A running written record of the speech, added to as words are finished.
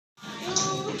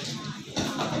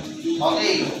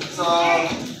Okay, so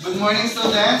good morning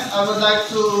students. I would like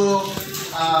to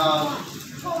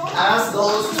ask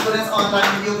those students online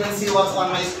if you can see what's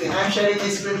on my screen. I'm sharing my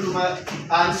screen to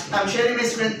I'm sharing my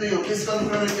screen to you. Please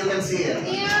confirm if you can see it.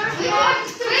 Wait,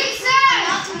 sir!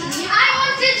 I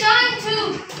want to join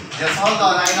too. Just hold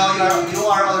on. I know you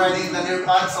are already in the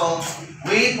nearpod, so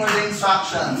wait for the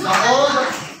instructions. The whole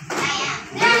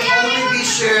will only be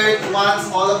shared once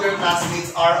all of your classmates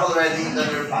are already in the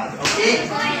nearpod. Okay?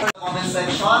 Comment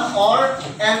section or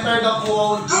enter the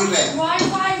code given.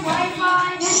 Wi-Fi.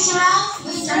 Mr.Ralph,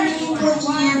 we are in the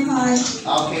nearpod.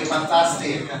 Okay,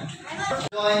 fantastic.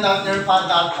 Join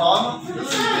nearpod.com.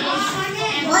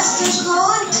 What's the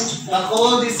code? The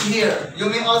code is here. You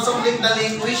may also click the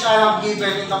link which I have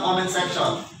given in the comment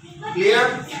section.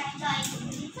 Clear?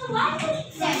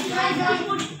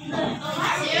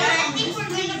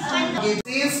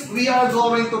 Since we are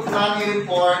going to plan a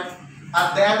report,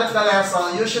 at the end of the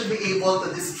lesson, you should be able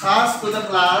to discuss to the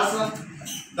class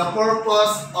the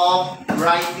purpose of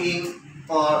writing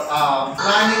or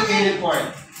planning a report.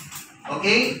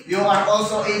 Okay? You are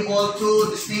also able to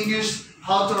distinguish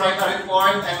how to write a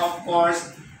report, and of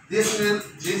course, this is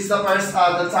the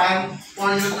time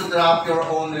for you to draft your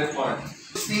own report.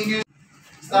 Distinguish.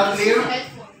 Is that clear?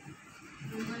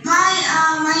 My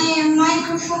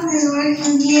microphone is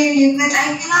working clearly, but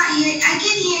I cannot hear. I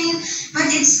can hear you, but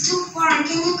it's too far.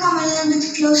 Can you come a little bit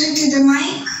closer to the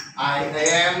mic? I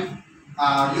am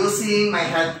using my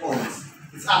headphones.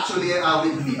 It's actually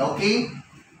with me, okay?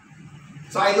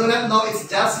 So I do not know, it's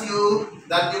just you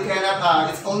that you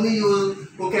cannot, it's only you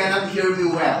who cannot hear me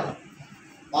well.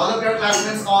 All of your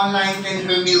classmates online can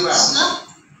hear me well.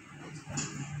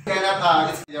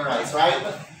 Cannot, it's your eyes, right?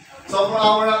 So for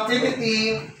our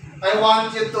activity, I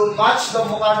want you to match the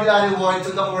vocabulary word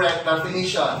to the correct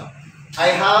definition. I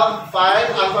have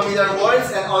 5 unfamiliar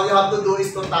words, and all you have to do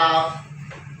is to tap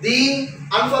the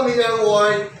unfamiliar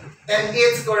word and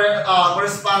its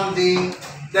corresponding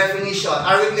definition.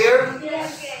 Are we clear?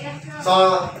 Yes.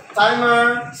 So,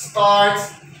 timer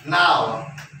starts now.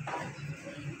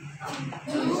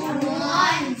 2,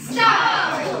 1,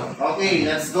 start! Okay,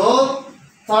 let's go.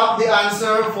 Tap the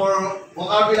answer for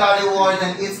vocabulary word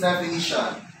and its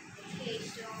definition.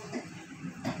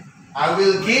 I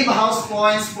will give house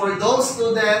points for those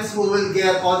students who will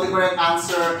get all the correct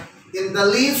answer in the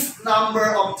least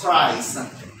number of tries.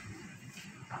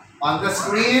 On the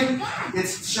screen,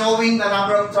 it's showing the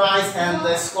number of tries and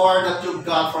the score that you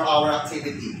got for our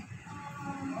activity.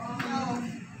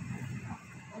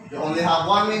 You only have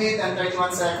 1 minute and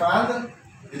 31 seconds.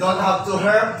 You don't have to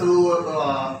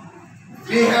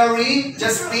be hurry,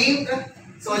 just think.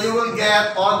 So you will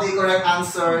get all the correct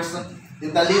answers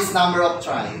in the least number of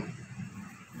tries.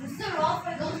 Mr.Ralph,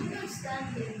 I don't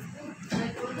understand it.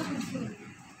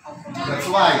 That's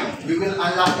why we will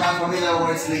unlock the unfamiliar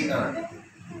words later.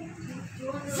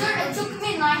 Sir, it took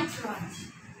me 9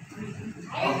 tries.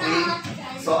 Okay.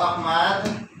 So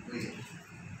Ahmad,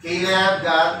 Caleb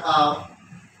got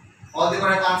all the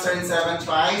correct answer in 7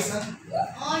 tries.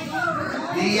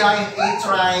 Dia in 8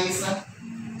 tries.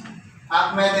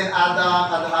 Ahmed and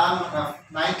Adham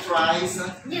 9 tries.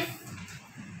 Yes.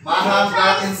 Maham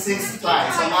got in 6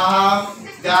 tries. So Maham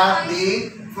got the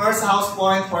first house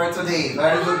point for today.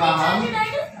 Very good, Maham.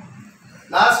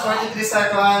 Last 43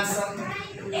 seconds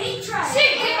 8 tries. Sir,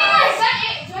 give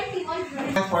me one.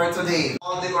 21 tries. for today.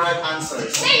 All the correct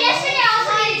answers. Sir, yesterday I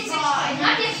also did 6 tries.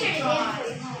 Not yesterday.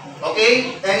 Okay?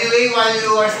 Anyway, while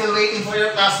you are still waiting for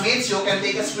your classmates, you can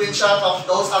take a screenshot of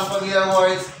those unfamiliar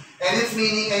words and its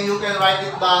meaning, and you can write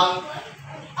it down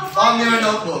on your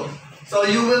notebook. So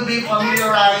you will be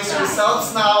familiarize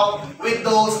yourselves now with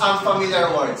those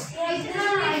unfamiliar words.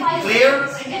 Clear?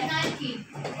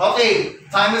 Okay,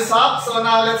 time is up. So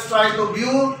now let's try to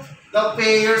view the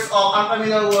pairs of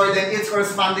unfamiliar word and its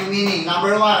corresponding meaning.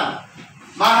 Number 1.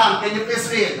 Maham, can you please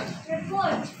read?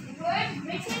 Report. Word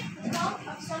written account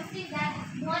of something that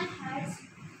one has.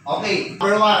 Okay,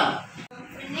 number 1.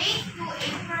 Relate to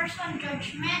a person,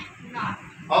 judgment, not.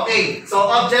 Okay,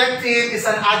 so objective is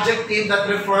an adjective that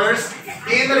refers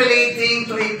in relating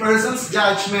to a person's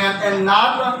judgment and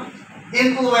not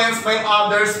influenced by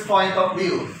others' point of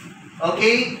view.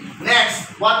 Okay,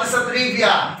 next, what is a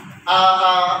trivia?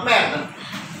 Ahmed.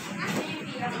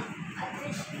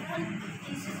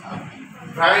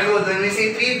 Very good. When we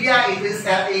say trivia, it is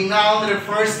that a noun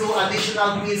refers to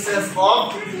additional pieces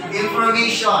of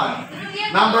information.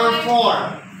 Number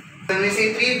 4. When we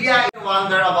say trivia, you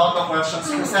wonder about the questions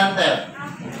presented.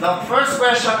 The first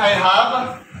question I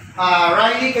have,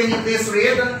 Riley, can you please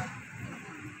read?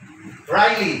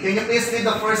 Riley, can you please read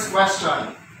the first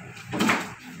question?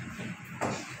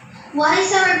 What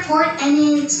is a report and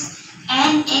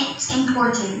its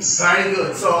importance? Very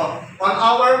good. So, on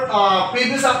our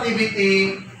previous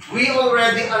activity, we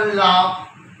already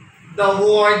unlocked the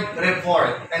word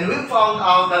report. And we found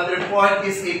out that report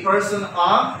is a person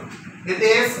of,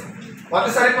 what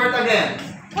is a report again?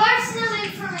 Personal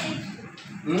information.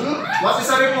 What is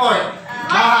a report?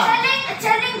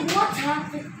 Telling what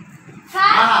happened.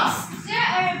 Maham. Facts. Sir,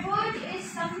 a report is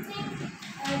something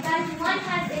that one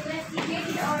has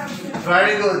investigated or observed.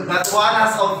 Very good. That one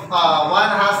has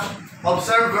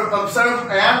observed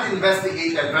and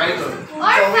investigated. Very good.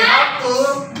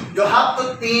 So you have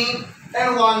to think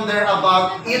and wonder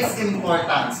about its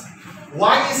importance.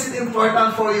 Why is it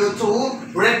important for you to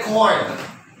record?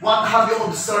 What have you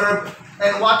observed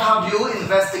and what have you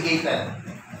investigated?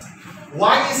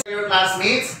 Why is your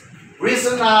classmates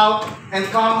reason out and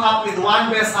come up with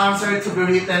one best answer to be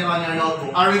written on your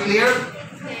notebook? Are we clear?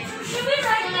 Should we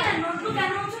write in a notebook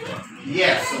and also here?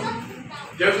 Yes.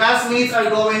 Your classmates are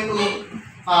going to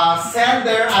send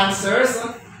their answers.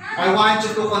 I want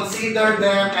you to consider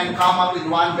them and come up with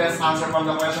one best answer from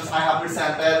the questions I have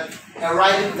presented and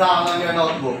write it down on your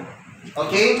notebook.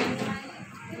 Okay?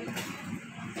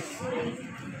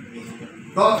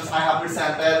 Those I have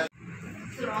presented.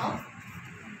 Mr.Ralph?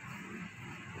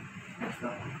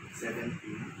 17.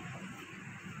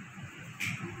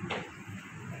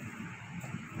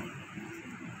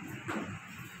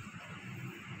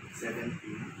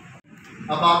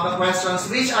 About the questions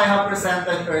which I have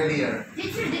presented earlier.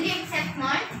 Teacher, did you accept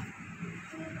mine?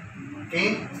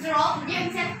 Okay? Mr.Ralph, did you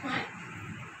accept mine?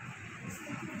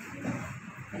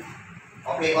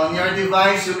 Okay, on your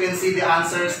device, you can see the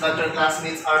answers that your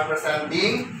classmates are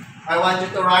presenting. I want you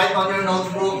to write on your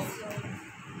notebook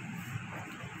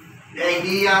the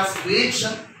ideas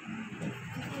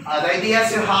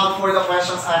you have for the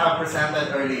questions I have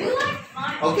presented earlier.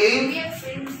 Okay?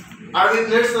 Are we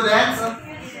clear, students?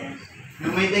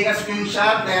 You may take a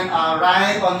screenshot and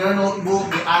write on your notebook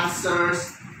the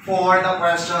answers for the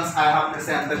questions I have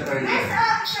presented earlier.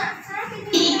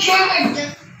 Teacher,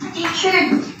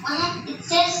 it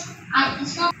says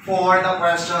it's not. For the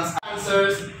questions,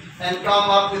 answers, and come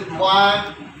up with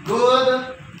one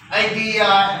good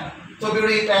idea to be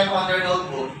written on your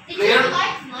notebook. Clear?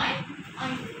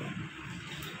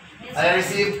 I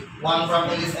received one from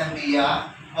Elise and Dia.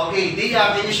 Okay,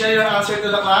 Dia, can you share your answer to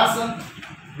the class?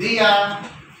 Dia.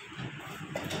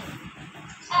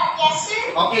 Yes,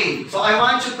 sir. Okay, so I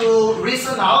want you to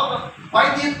reason out.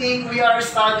 Why do you think we are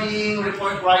studying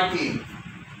report writing?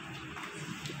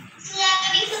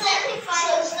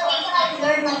 Because I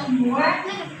learn like more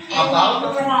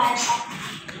About?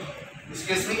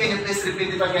 Excuse me, can you please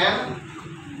repeat it again?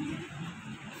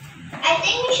 I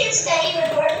think we should study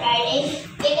report writing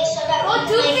because so that Oh,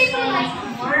 two people learn like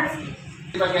more.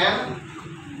 Repeat it again.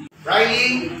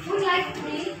 Riley, Would like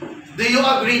me? do you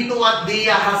agree to what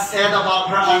Dia has said about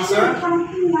her answer?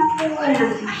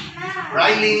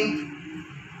 Riley,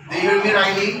 do you hear me,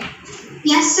 Riley?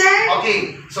 Yes, sir.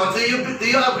 Okay, so do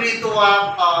you agree to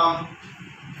what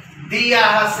Dia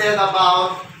has said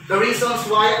about the reasons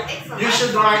why you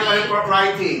should write a report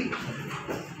writing?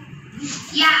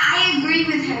 Yeah, I agree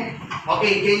with her.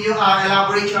 Okay, can you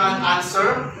elaborate your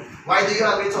answer? Why do you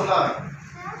agree to her?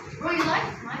 Would you like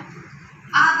mine?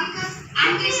 Because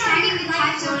understanding the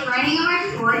types of writing a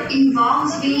report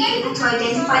involves being able to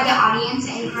identify the audience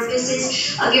and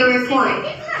purposes of your report.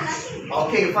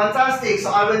 Okay, fantastic.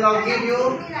 So I will now give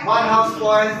you one house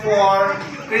point for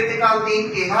critical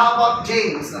thinking. How about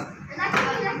James?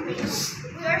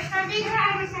 We are studying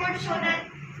our report so that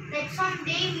like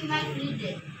someday we might need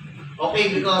it.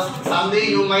 Okay, because someday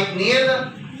you might need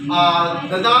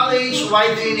the knowledge.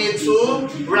 Why do you need to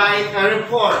write a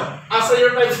report? As a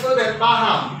year 5 student,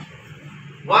 Maham,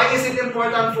 why is it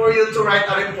important for you to write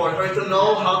a report or to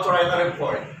know how to write a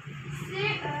report?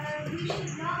 Sir, we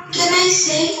should not Can I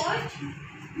say?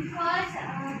 because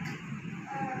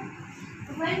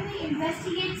when we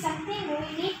investigate something,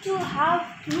 we need to have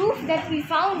proof that we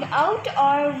found out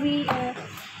or we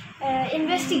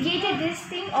investigated this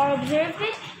thing or observed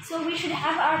it. So we should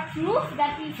have our proof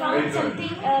that we found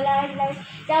something like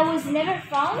that was never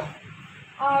found,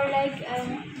 or like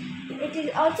it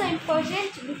is also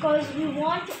important because we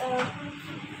want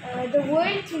the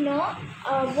world to know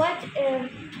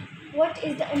what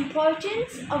is the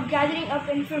importance of gathering up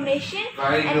information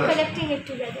and collecting it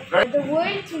together. The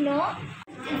world to know.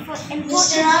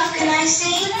 Mr. Ralph, can I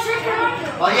say?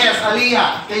 Oh yes,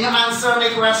 Aliyah, can you answer my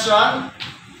question?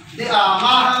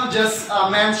 Maham just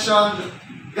mentioned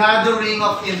gathering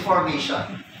of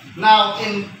information. Now,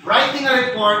 in writing a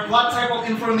report, what type of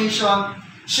information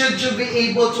should you be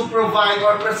able to provide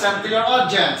or present to your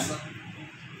audience?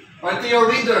 or to your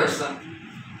readers?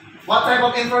 What type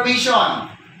of information?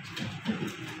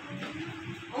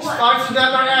 Starts with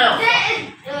letter F.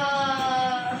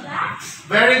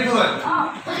 Very good.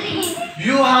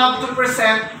 You have to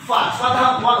present facts.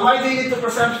 Why do you need to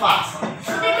present facts?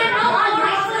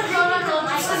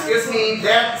 Excuse me,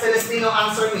 that Celestino,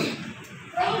 answer me.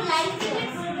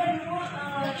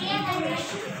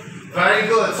 Very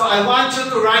good. So I want you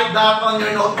to write that on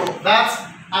your notebook. That's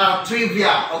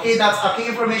trivia. Okay, that's a key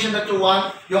information that you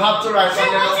want. You have to write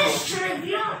on your notebook.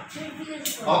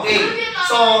 Okay,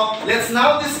 so let's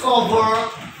now discover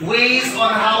ways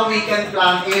on how we can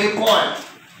plan a report.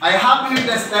 I have here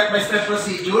the step-by-step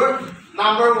procedure.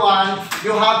 Number one,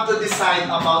 you have to decide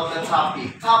about the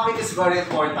topic. Topic is very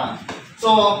important.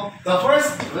 So the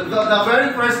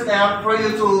very first step for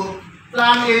you to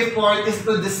plan a report is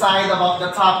to decide about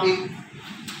the topic.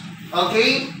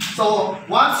 Okay? So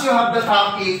once you have the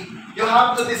topic, you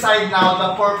have to decide now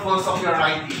the purpose of your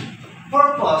writing.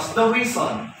 Purpose, the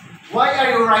reason. Why are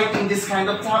you writing this kind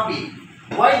of topic?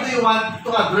 Why do you want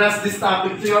to address this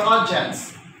topic to your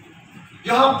audience?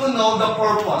 You have to know the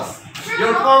purpose.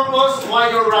 Your purpose why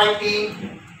you're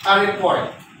writing a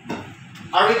report.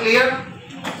 Are we clear?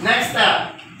 Next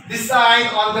step,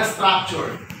 decide on the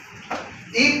structure.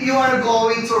 If you are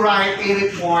going to write a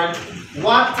report,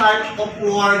 what type of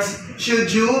words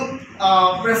should you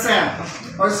present?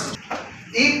 Or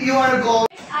if you are going...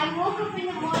 I woke up in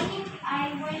the morning, I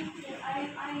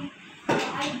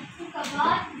took a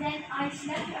bath, then I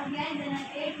slept again, then I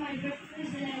ate my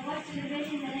breakfast, then I watched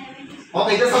television, then I went to school.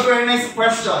 Okay, that's a very nice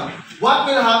question. What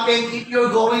will happen if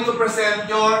you're going to present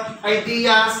your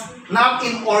ideas not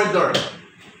in order?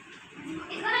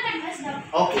 It's gonna get messed up.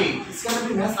 Okay, it's gonna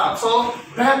be messed up. So,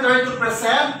 better to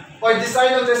present or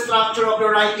decide on the structure of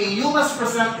your writing, you must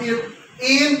present it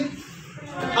in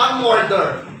an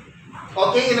order.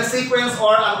 Okay, in a sequence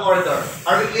or an order.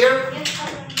 Are we clear?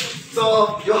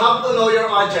 So, you have to know your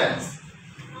audience.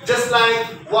 Just like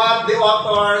what the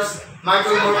authors,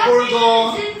 Michael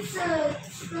Morpurgo,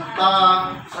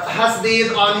 has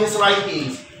did on his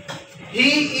writings.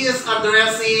 He is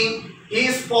addressing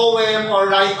his poem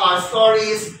or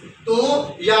stories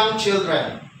to young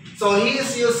children. So he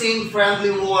is using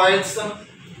friendly words,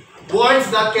 words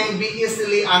that can be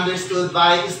easily understood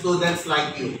by students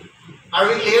like you. Are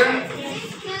we clear?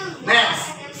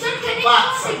 Next. Sir, can you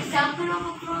Facts. give an example of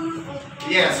a pronoun?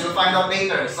 Yes, you'll find out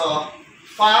later. So,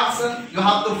 facts, you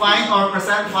have to find or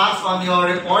present facts on your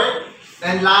report.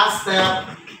 And last step,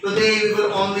 today we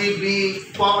will only be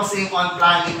focusing on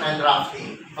planning and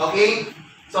drafting. Okay?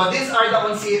 So these are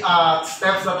the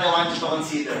steps that I want you to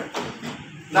consider.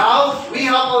 Now, we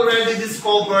have already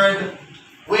discovered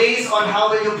ways on how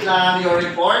will you plan your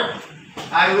report.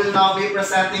 I will now be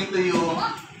presenting to you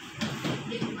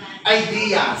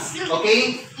ideas.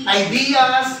 Okay?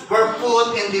 Ideas were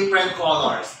put in different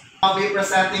colors. I'll be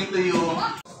presenting to you.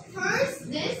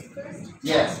 First, this first.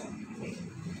 Yes.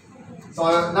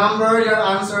 So number your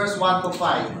answers 1 to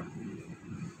 5.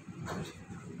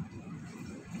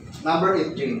 Number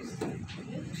 8, James.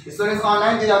 Students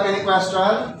online, do you have any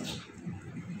question?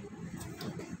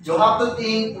 You have to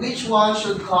think which one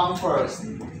should come first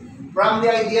from the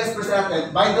ideas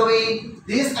presented. By the way,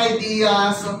 these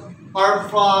ideas are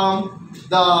from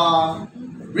the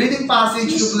reading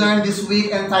passage you've learned this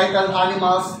week entitled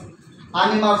Animals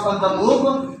on the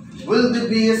Move,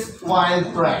 Wildebeest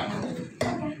Wild Trek.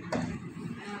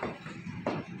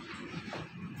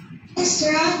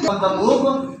 Mr. On the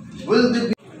move,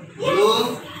 wildebeest,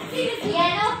 blue,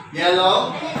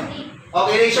 yellow.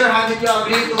 Okay, raise your hand if you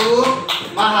agree to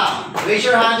Maham. Raise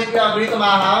your hand if you agree to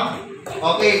Maham.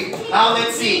 Okay, now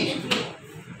let's see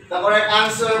the correct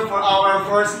answer for our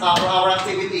first for our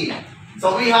activity.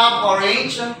 So we have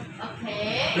orange,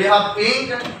 Okay. we have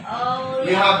pink, Oh,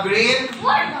 we have green,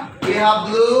 what? we have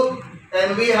blue,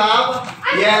 and we have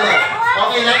yellow.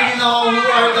 Okay, let me know who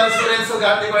are the students who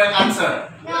got the correct answer.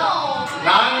 No.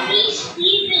 None?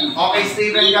 Okay,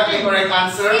 Steven got the correct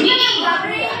answer.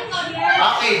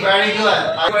 Okay, very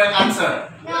good. Correct answer.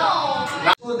 No.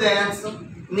 Now, students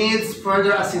needs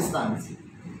further assistance.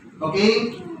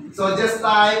 Okay? So just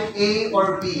type A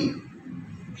or B.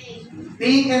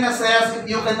 Think and assess if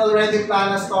you can already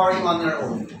plan a story on your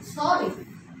own. Sorry.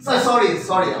 So,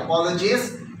 sorry,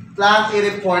 apologies. Plan a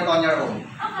report on your own.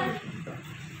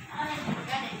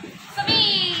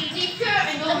 Okay. Teacher,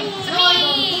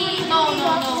 no.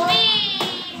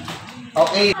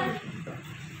 Okay.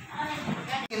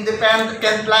 Independent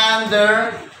can plan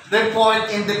their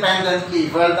report independently.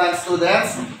 Well done,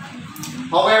 students.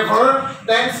 However,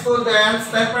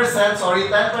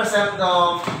 10%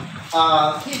 of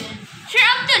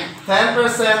 10 10%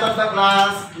 of the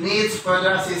class needs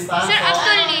further assistance. Sir, So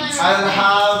Abdul needs. I'll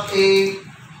have a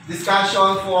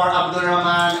discussion for Abdul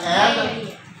Rahman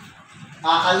and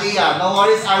Aliyah. No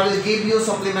worries, I will give you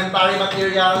supplementary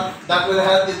material that will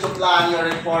help you to plan your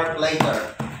report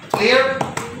later. Clear?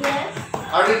 Yes.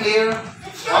 Are we clear?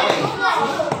 Okay.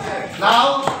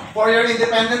 Now, for your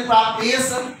independent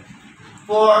practice,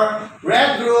 for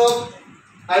red group,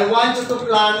 I want you to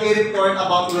plan a report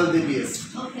about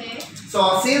wildebeest. Okay.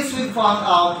 So, since we found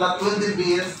out that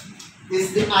wildebeest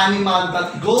is the animal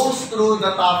that goes through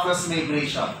the toughest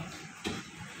migration.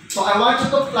 So, I want you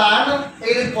to plan a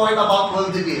report about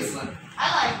wildebeest.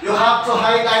 You have to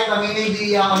highlight the main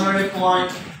idea on your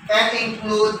report and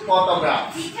include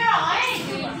photographs.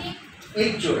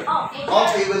 Picture of a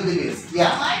wildebeest.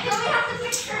 Yeah. Do we have to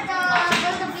picture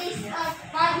the beast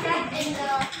contract in the...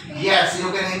 Yes,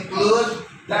 you can include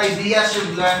the ideas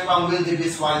you've learned from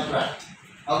wildebeest wild track.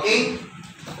 Okay?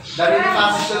 The reading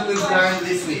passage we've learned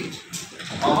this week.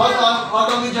 Hold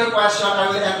on with your question. I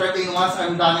will entertain once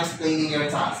I'm done explaining your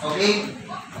task. Okay?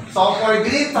 So for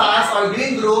green task or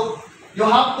green group, you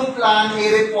have to plan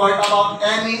a report about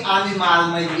any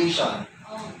animal migration.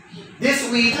 This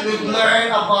week, we've learned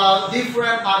about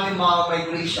different animal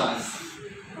migrations,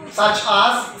 such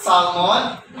as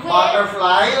salmon,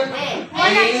 butterfly,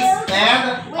 whales,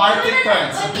 and Arctic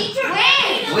terns.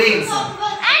 Wings.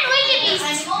 And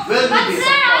wildebeest. Wildebeest,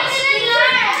 of course.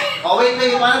 Oh, wait,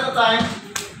 one at a time.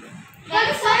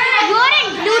 You're in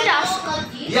blue task.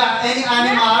 Yeah, any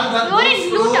animal that You're in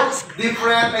blue goes task. through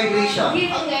different migration.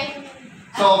 Okay.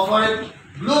 So for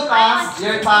blue task,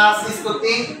 your task is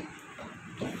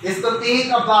to think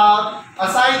about,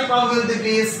 aside from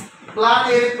wildebeest, plan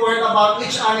a report about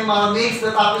which animal makes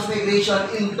the toughest migration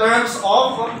in terms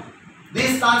of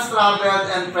distance traveled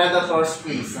and predator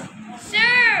space.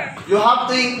 Sir. You have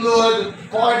to include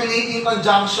coordinating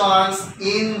conjunctions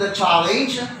in the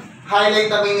challenge, highlight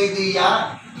the main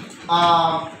idea,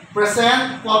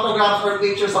 present photographs or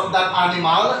pictures of that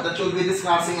animal that you'll be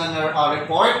discussing on your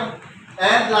report,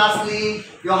 and lastly,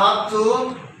 you have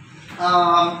to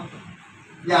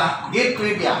give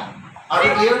trivia. Are we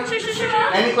clear? Sir.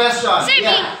 Any questions? Sir,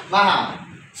 Yeah, Maham.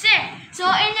 Sir, so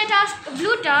in the task,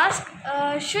 blue task,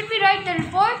 should we write the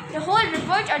report, the whole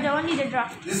report, or only the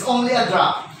draft? This is only a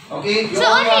draft. Okay? You So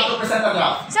only only- have to present a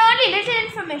draft. So only little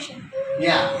information.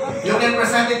 Yeah. You can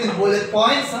present it in bullet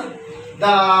points.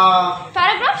 The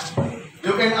Paragraphs?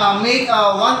 You can make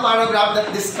one paragraph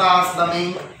that discuss the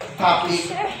main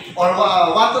topic, or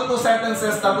 1 to 2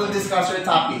 sentences that will discuss your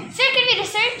topic. Sir, can we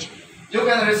research? You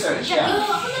can research, yeah.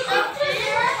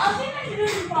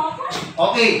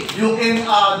 Okay, you can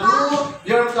do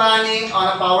your planning on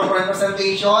a PowerPoint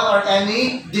presentation or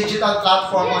any digital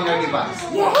platform on your device.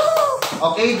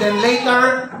 Okay, then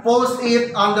later post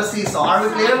it on the seesaw. Are we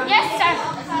clear? Yes, sir.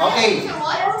 Okay,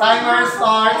 timer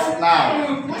starts now.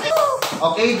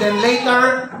 Okay, then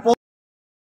later post.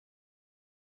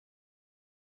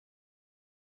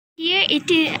 Here it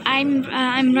is.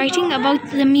 I'm writing about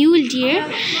the mule deer,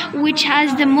 which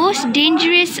has the most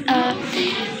dangerous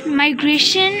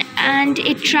migration, and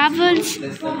it travels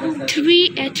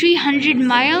 300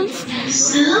 miles,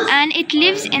 and it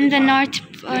lives in the lives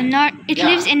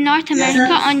in North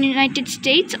America on United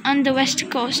States on the West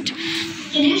Coast.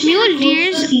 Mule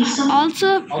deers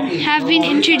also have been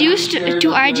introduced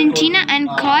to Argentina and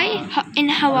koi in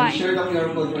Hawaii.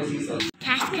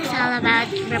 Task is all about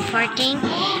reporting,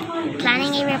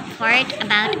 planning a report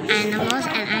about animals,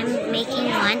 and I'm making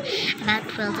one about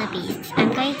wildebeest.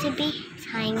 I'm going to be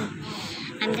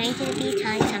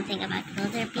telling something about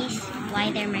wildebeest,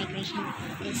 why their migration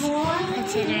is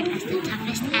considered as the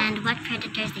toughest, and what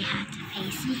predators they have to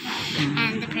face.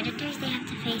 And the predators they have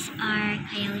to face are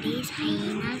coyotes,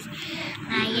 hyenas,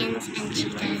 lions, and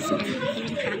cheetahs, and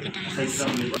even crocodiles.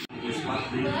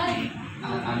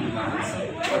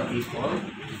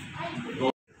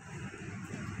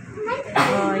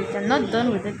 Oh, I'm not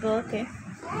done with it, but okay.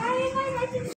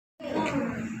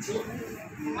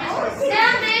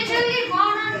 They're majorly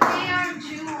born on May or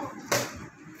June.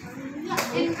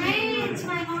 In May, it's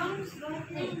my mom's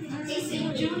birthday.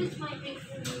 In June, it's my birthday.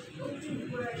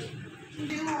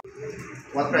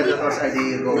 What predators are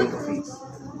they going to face?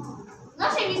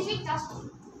 Nothing is big task.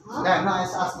 Yeah, no, I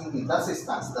was asking him. That's his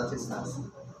task.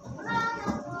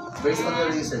 Based on your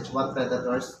research, what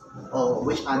predators or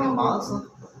which animals?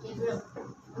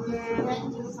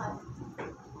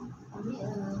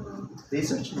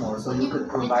 Research more so you could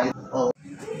provide. Oh,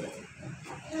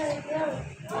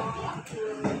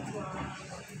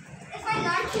 If I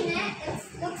darken it,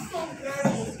 it looks so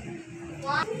blurry.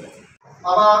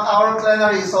 about our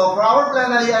plenary. So for our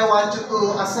plenary, I want you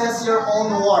to assess your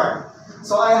own work.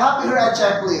 So I have here a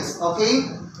checklist, okay?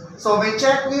 So my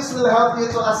checklist will help you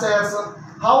to assess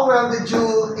how well did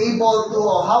you able to,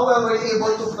 or how well were you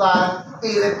able to plan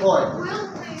a report.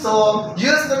 So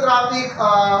use the traffic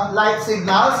light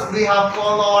signals. We have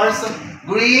colors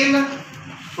green,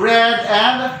 red,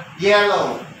 and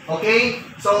yellow. Okay?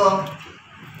 So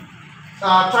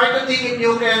try to think if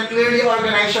you can clearly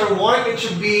organize your work. It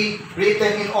should be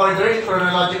written in order, in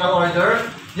chronological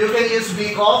order. You can use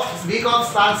VCOF. VCOF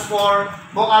stands for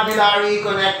vocabulary,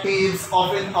 connectives,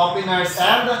 openers,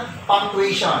 and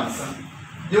punctuations.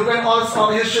 You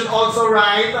should also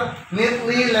write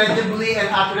neatly, legibly, and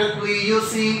accurately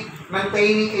using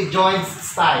maintaining a joint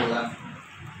style.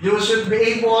 You should be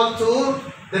able to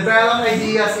develop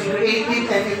ideas in creative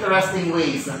and interesting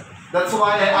ways. That's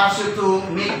why I asked you to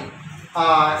make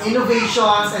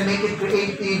innovations and make it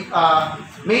creative,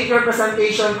 make your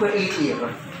presentation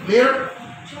creative. Clear?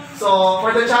 So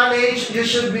for the challenge, you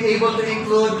should be able to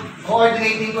include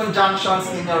coordinating conjunctions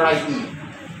in your writing.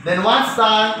 Then once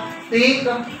done, think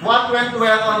what went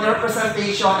well on your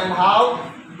presentation and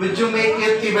how would you make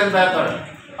it even better.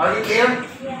 Are you clear?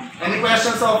 Yeah. Any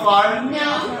questions so far?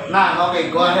 No. None. Okay,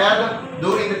 go ahead.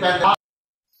 Do independent.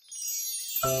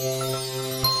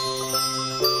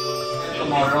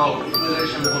 Tomorrow.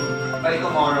 By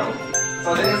tomorrow.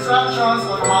 So the instructions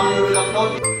on how you will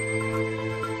upload